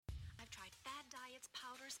tablets,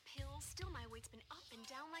 powders, pills. Still, my weight's been up and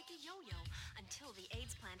down like a yo-yo until the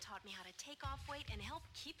AIDS plan taught me how to take off weight and help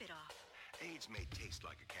keep it off. AIDS may taste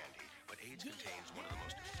like a candy, but AIDS contains one of the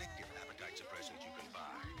most effective appetite suppressants you can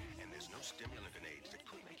buy. And there's no stimulant in AIDS that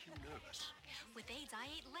could make you nervous. With AIDS, I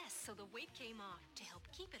ate less, so the weight came off. To help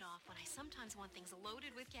keep it off when I sometimes want things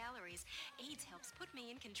loaded with calories, AIDS helps put me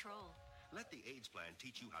in control. Let the AIDS plan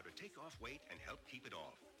teach you how to take off weight and help keep it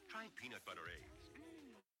off. Try peanut butter AIDS.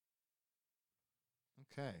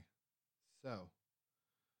 Okay, so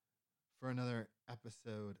for another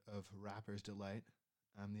episode of Rapper's Delight,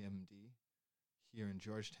 I'm the MD here in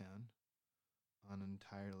Georgetown on an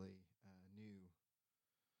entirely new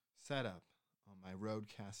setup on my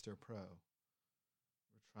Rodecaster Pro.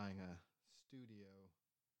 We're trying a studio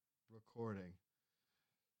recording.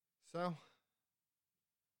 So,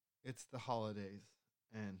 it's the holidays,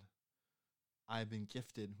 and I've been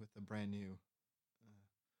gifted with a brand new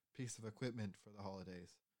piece of equipment for the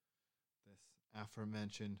holidays. This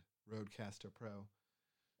aforementioned Rodecaster Pro.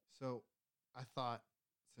 So, I thought,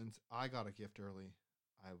 since I got a gift early,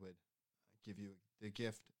 I would give you the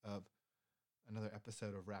gift of another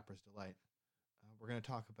episode of Rapper's Delight. We're going to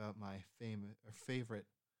talk about my favorite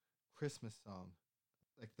Christmas song,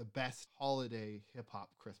 like the best holiday hip-hop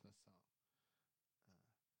Christmas song.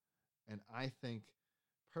 And I think,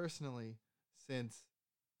 personally, since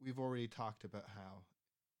we've already talked about how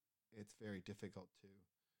it's very difficult to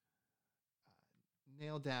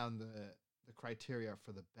nail down the criteria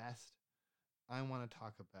for the best, I want to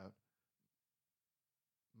talk about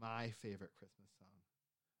my favorite Christmas song,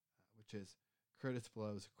 which is Kurtis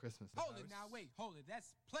Blow's Christmas. Hold it now, wait, hold it.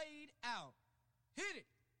 That's played out. Hit it.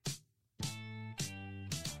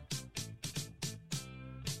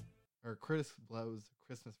 Or Kurtis Blow's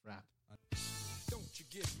Christmas rap. Don't you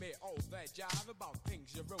give me all that jive about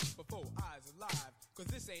things you wrote before I was alive. Cause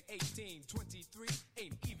this ain't 1823,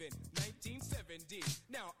 ain't even 1970.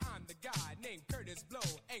 Now I'm the guy named Kurtis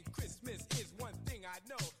Blow, and Christmas is one thing I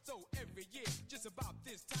know. So every year, just about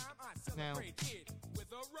this time, I celebrate it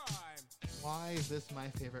with a rhyme. Why is this my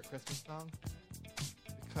favorite Christmas song?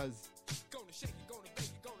 Because gonna shake it, gonna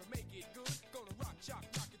bake it, gonna make it good. Gonna rock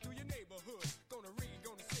it through your neighborhood. Gonna read,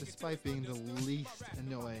 gonna sing despite being the least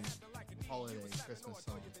annoying holiday Christmas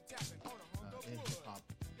song in hip-hop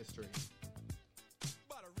history,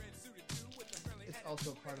 it's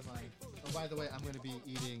also part of my... Oh, by the way, I'm going to be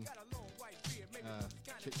eating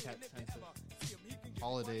Kit Kat Senses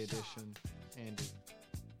Holiday Edition candy.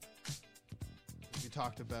 We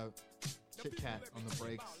talked about Kit Kat on the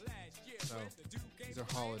breaks, so these are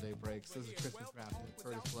holiday breaks. This is Christmas rap with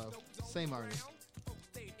Kurtis Blow, same artist.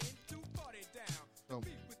 So,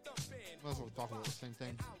 might as well talk about the same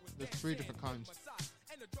thing. There's 3 different kinds: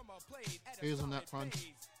 hazelnut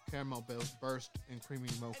crunch, caramel burst, and creamy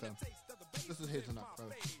mocha. This is hazelnut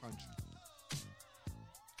crunch.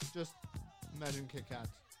 Just imagine Kit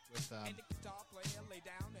Kats with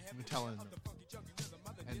Nutella in them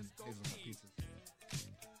and hazelnut pieces.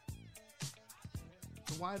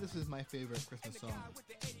 So why this is my favorite Christmas song,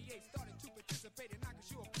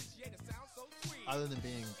 other than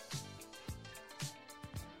being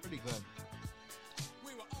pretty good,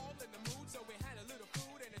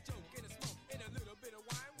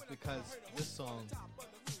 because this song,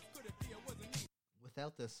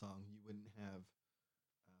 without this song, you wouldn't have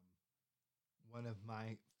one of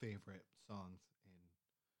my favorite songs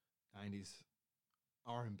in 90s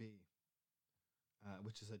R&B,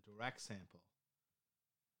 which is a direct sample.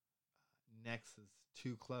 Next is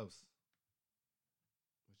Too Close,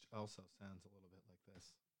 which also sounds a little bit like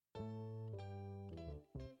this.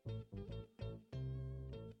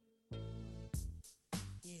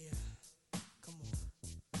 Yeah, come on,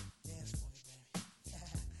 dance for me, baby. Yeah.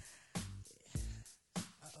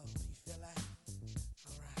 Uh-oh, you feel that?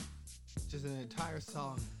 All right. Which is an entire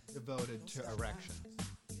song devoted to erections.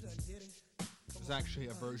 You done did it. There's actually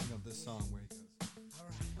a version of this song where he goes, All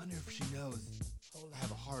right. I wonder if she knows I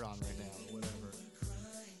have a heart on right now, or whatever.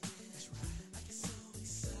 That's right. I get so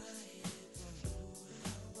excited.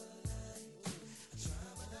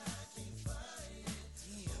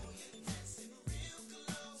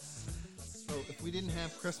 So if we didn't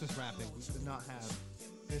have Christmas rapping, we would not have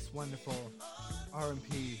this wonderful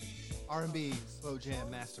R&B slow jam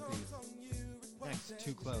masterpiece. Next,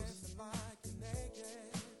 Too Close.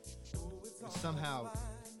 Which somehow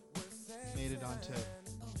made it onto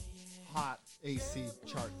hot AC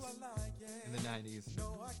charts in the 90s.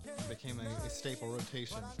 It became a staple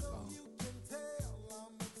rotation song.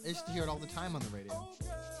 I used to hear it all the time on the radio.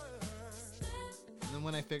 And then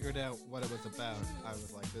when I figured out what it was about, I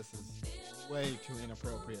was like, this is way too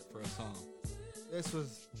inappropriate for a song. This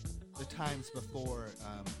the times before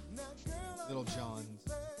Little John's.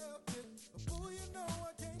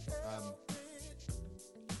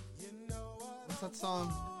 What's that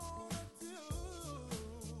song?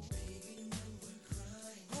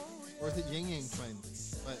 Or is it Ying Yang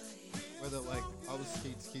Twins? But where they're like, always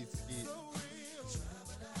skeet, skeet, skeet.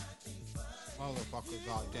 Motherfucker,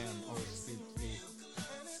 goddamn, always skeet, skeet.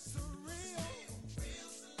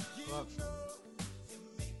 Look.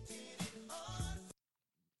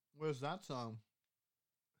 Whereas that song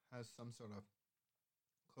has some sort of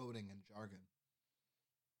coding and jargon.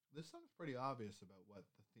 This song's pretty obvious about what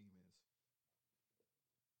the theme is.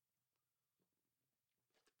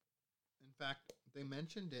 In fact, they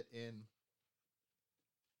mentioned it in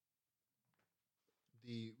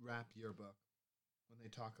the rap yearbook when they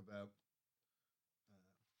talk about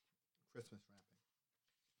Christmas rapping.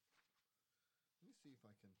 Let me see if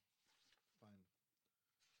I can find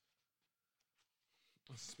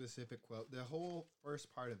a specific quote. The whole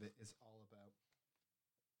first part of it is all about.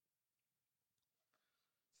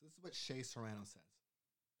 So this is what Shea Serrano says.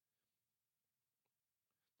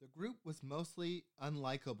 The group was mostly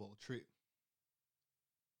unlikable.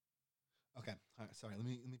 Okay, all right, sorry. Let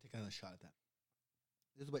me take another shot at that.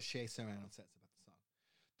 This is what Shea Serrano says about the song.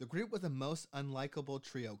 The group was a most unlikable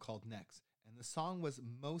trio called Next, and the song was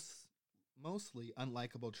mostly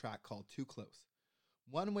unlikable track called Too Close.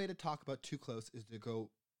 One way to talk about Too Close is to go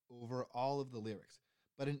over all of the lyrics,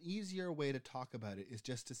 but an easier way to talk about it is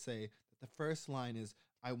just to say that the first line is,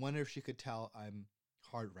 I wonder if she could tell I'm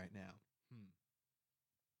hard right now.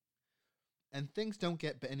 And things don't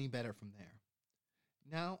get any better from there.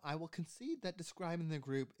 Now, I will concede that describing the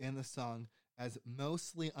group in the song as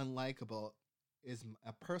mostly unlikable is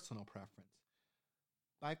a personal preference.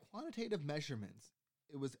 By quantitative measurements,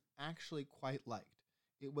 it was actually quite liked.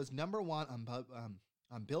 It was number one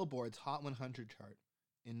on Billboard's Hot 100 chart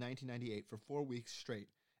in 1998 for 4 weeks straight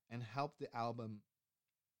and helped the album...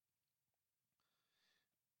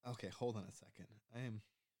 Okay, hold on a second. Okay,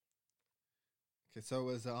 so it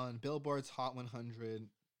was on Billboard's Hot 100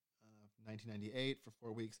 1998 for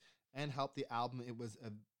 4 weeks and helped the album it was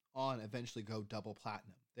on eventually go double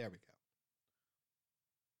platinum. There we go.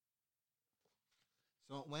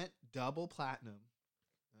 So it went double platinum,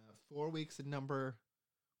 4 weeks at number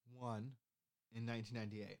one in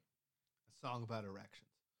 1998. A song about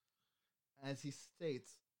erections. As he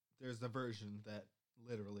states, there's a version that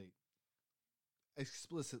literally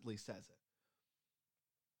explicitly says it.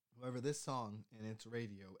 However, this song in its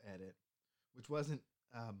radio edit, which wasn't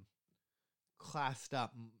classed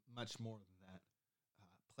up much more than that,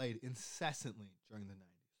 played incessantly during the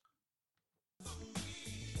 90s.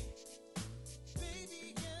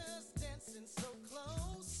 Baby girls dancing so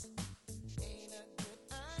close ain't a good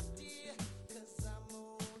idea, 'cause I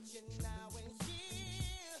want you now and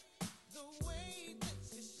here, the way that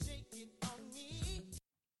you shake it on me.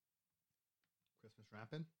 Christmas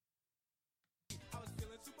Rappin'. I was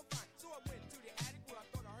feeling super fine, so I went to the attic where I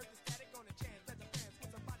thought I heard the static on the chance that the fans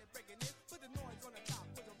was somebody breaking in. Put the noise on the top,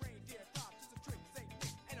 with a reindeer top, just a trick, say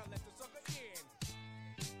nick, and I let the sucker in.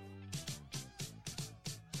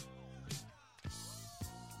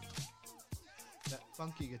 That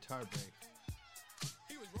funky guitar break.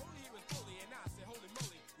 He was rolling, he was bully, and I said, holy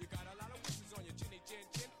moly, you got a lot of wishes on your chinny chin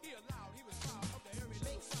chin. He allowed, he was proud of the hairy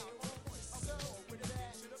little sound. Up the road with the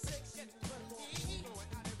man, should have been getting blood more,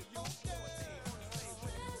 going out every you, 14, on the same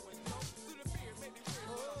way, going low, through the beer, maybe weird,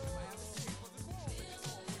 but if I have a shit, was it warm, with the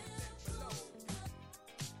song, with the below.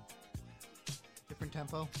 Different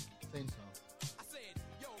tempo, same song. I said,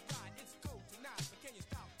 yo, Rod, it's cold tonight, but can you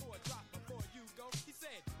stop for a drop before you go? He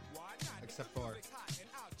said, why not? Except for Music's hot, and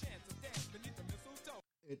our chance of dance beneath the mistletoe.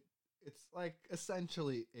 it's like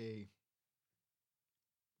essentially a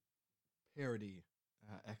parody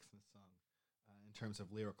Xmas song in terms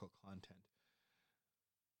of lyrical content.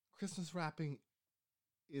 Christmas rapping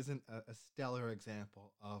isn't a stellar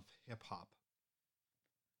example of hip hop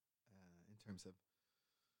in terms of,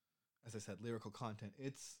 as I said, lyrical content.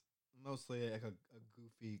 It's mostly like a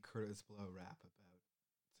goofy Kurtis Blow rap about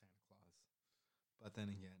Santa Claus. But then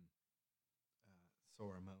again, so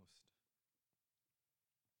are most.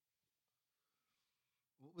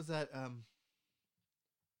 What was that?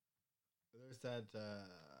 There's that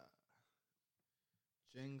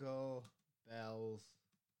Jingle Bells,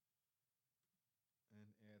 and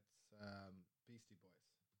it's Beastie Boys.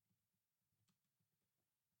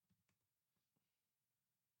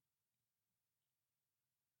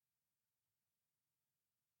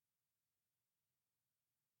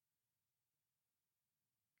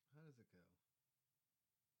 How does it go?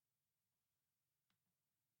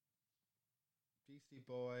 Beastie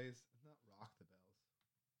Boys, not Rock the Bells.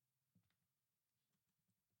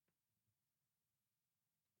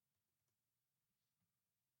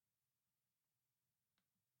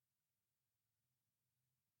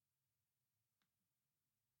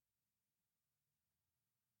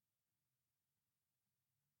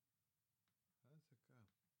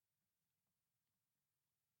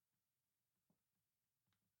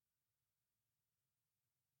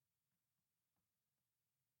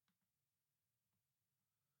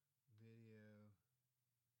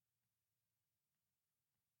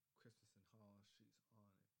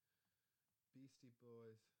 Beastie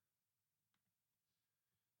Boys.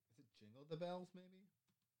 Is it Jingle the Bells, maybe?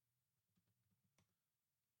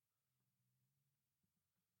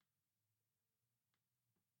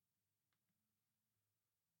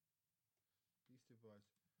 Beastie Boys.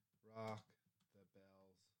 Rock the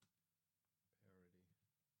Bells parody.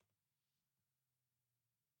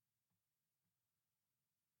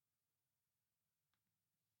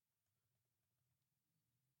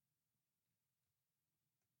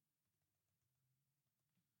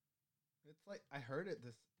 It's like I heard it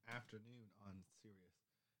this afternoon on Sirius.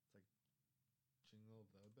 It's like Jingle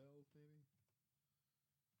the Bells, maybe.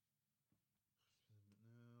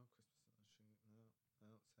 No, Christmas.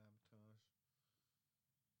 No, Sabotage.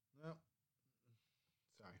 No,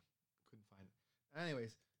 sorry, couldn't find it.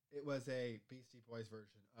 Anyways, it was a Beastie Boys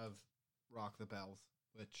version of "Rock the Bells,"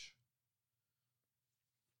 which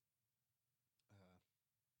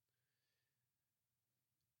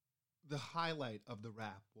the highlight of the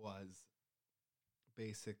rap was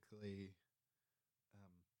basically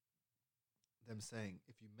them saying,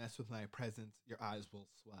 if you mess with my presence, your eyes will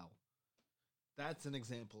swell. That's an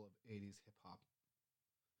example of 80s hip-hop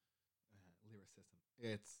lyricism.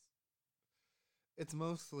 It's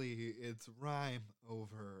mostly, it's rhyme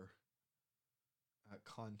over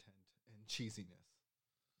content and cheesiness.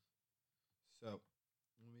 So,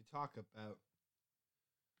 when we talk about...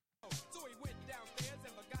 So he went downstairs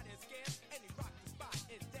and forgot his scare, and he rocked the spot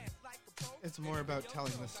and danced like a pro. It's more about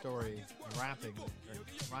telling the story and rapping or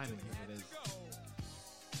rhyming than it is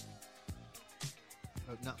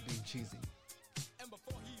about not being cheesy. And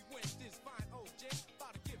before he went, this fine old gent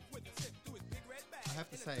bought a gift with a sip to his big red bag. I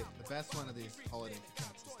have to say, the best one of these holiday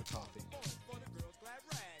cats is the coffee. For the girl's glad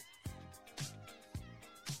rag.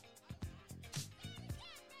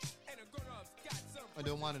 And the grown-ups got some I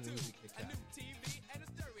don't want a movie Kit a Kat. new TV and a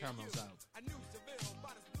stereo. Caramel's out. A new Seville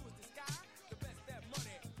bought as blue as the sky. The best that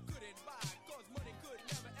money couldn't buy. Cause money could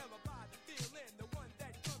never ever buy the feeling. The one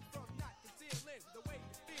that comes from not concealing the way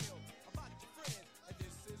you feel about your friends. And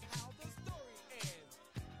this is how the story ends.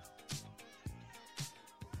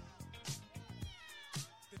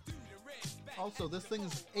 The dude in red's back. Also, this thing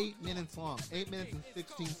is 8 minutes long. 8 minutes and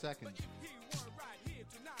 16 seconds. But if he were right here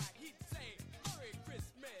tonight, he'd say, Merry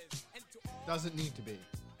Christmas. And to all, Doesn't need to be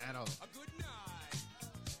at all. a good night.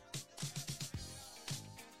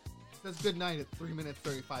 It says good night at 3 minutes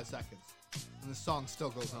 35 seconds. And the song still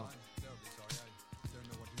goes on. Terribly sorry, I don't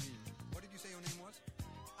know what you mean. What did you say your name was?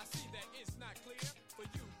 I see that it's not clear for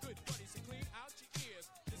you good buddies to clean out your ears.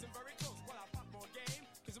 Listen very close while I pop more game,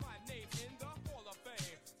 cause my name's in the Hall of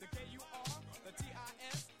Fame. The K-U-R, the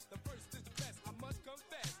T-I-S, the first is the best, I must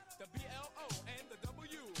confess. The B-L-O and the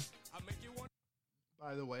W, I'll make you want.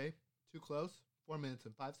 By the way, too close. 4 minutes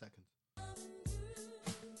and 5 seconds. Now,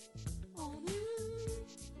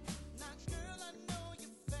 girl, I know you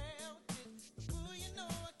felt it. But boy, you know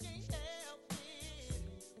I can't help it.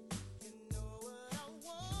 You know what I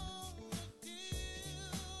want to do.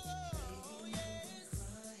 Oh, yes.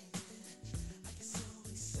 I get so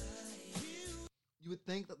excited. You would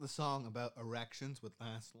think that the song about erections would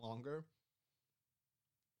last longer.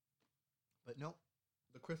 But nope.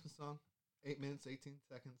 The Christmas song, 8 minutes, 18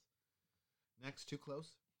 seconds. Next, too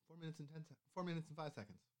close. 4 minutes and 4 minutes and 5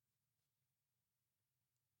 seconds.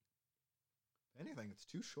 If anything, it's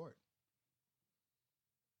too short.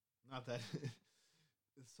 Not that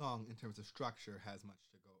the song, in terms of structure, has much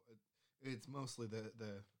to go. It's mostly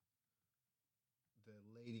the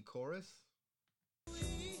lady chorus. And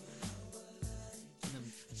them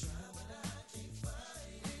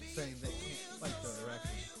saying they can't like their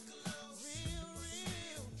erection.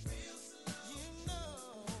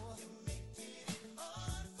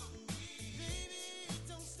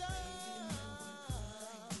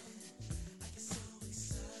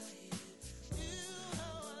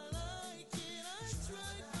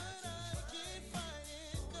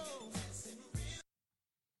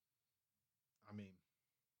 I mean,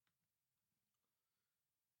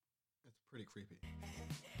 it's pretty creepy.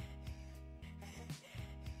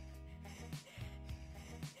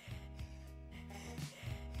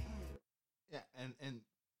 Yeah, and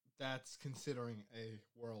that's considering a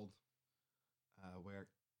world where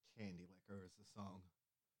Candy Liquor is the song.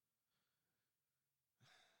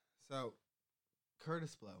 So,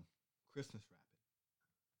 Kurtis Blow, Christmas Rappin'.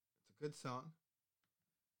 It's a good song.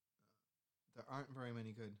 There aren't very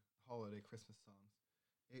many good holiday Christmas songs.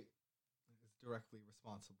 It is directly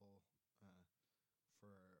responsible for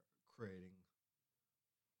creating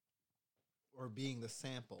or being the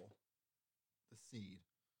sample, the seed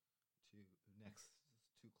to Next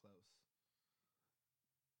is Too Close.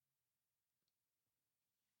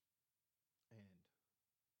 And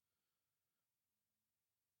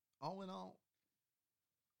all in all,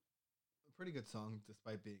 a pretty good song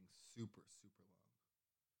despite being super, super long.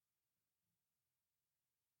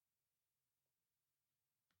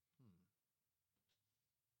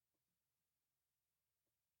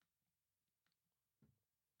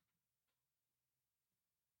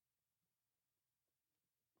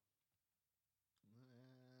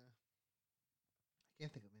 I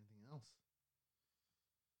can't think of anything else.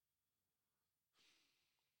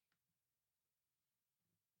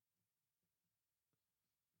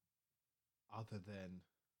 Other than,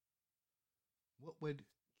 what would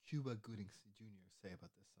Cuba Gooding Jr. say about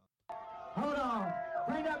this song? Hold on.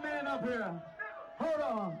 Bring that man up here. Hold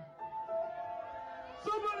on.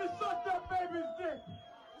 Somebody suck that baby's dick.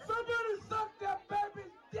 Somebody suck that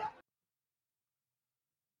baby's dick.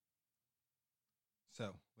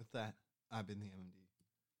 So, with that, I've been the MD.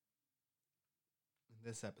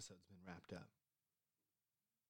 This episode's been wrapped up.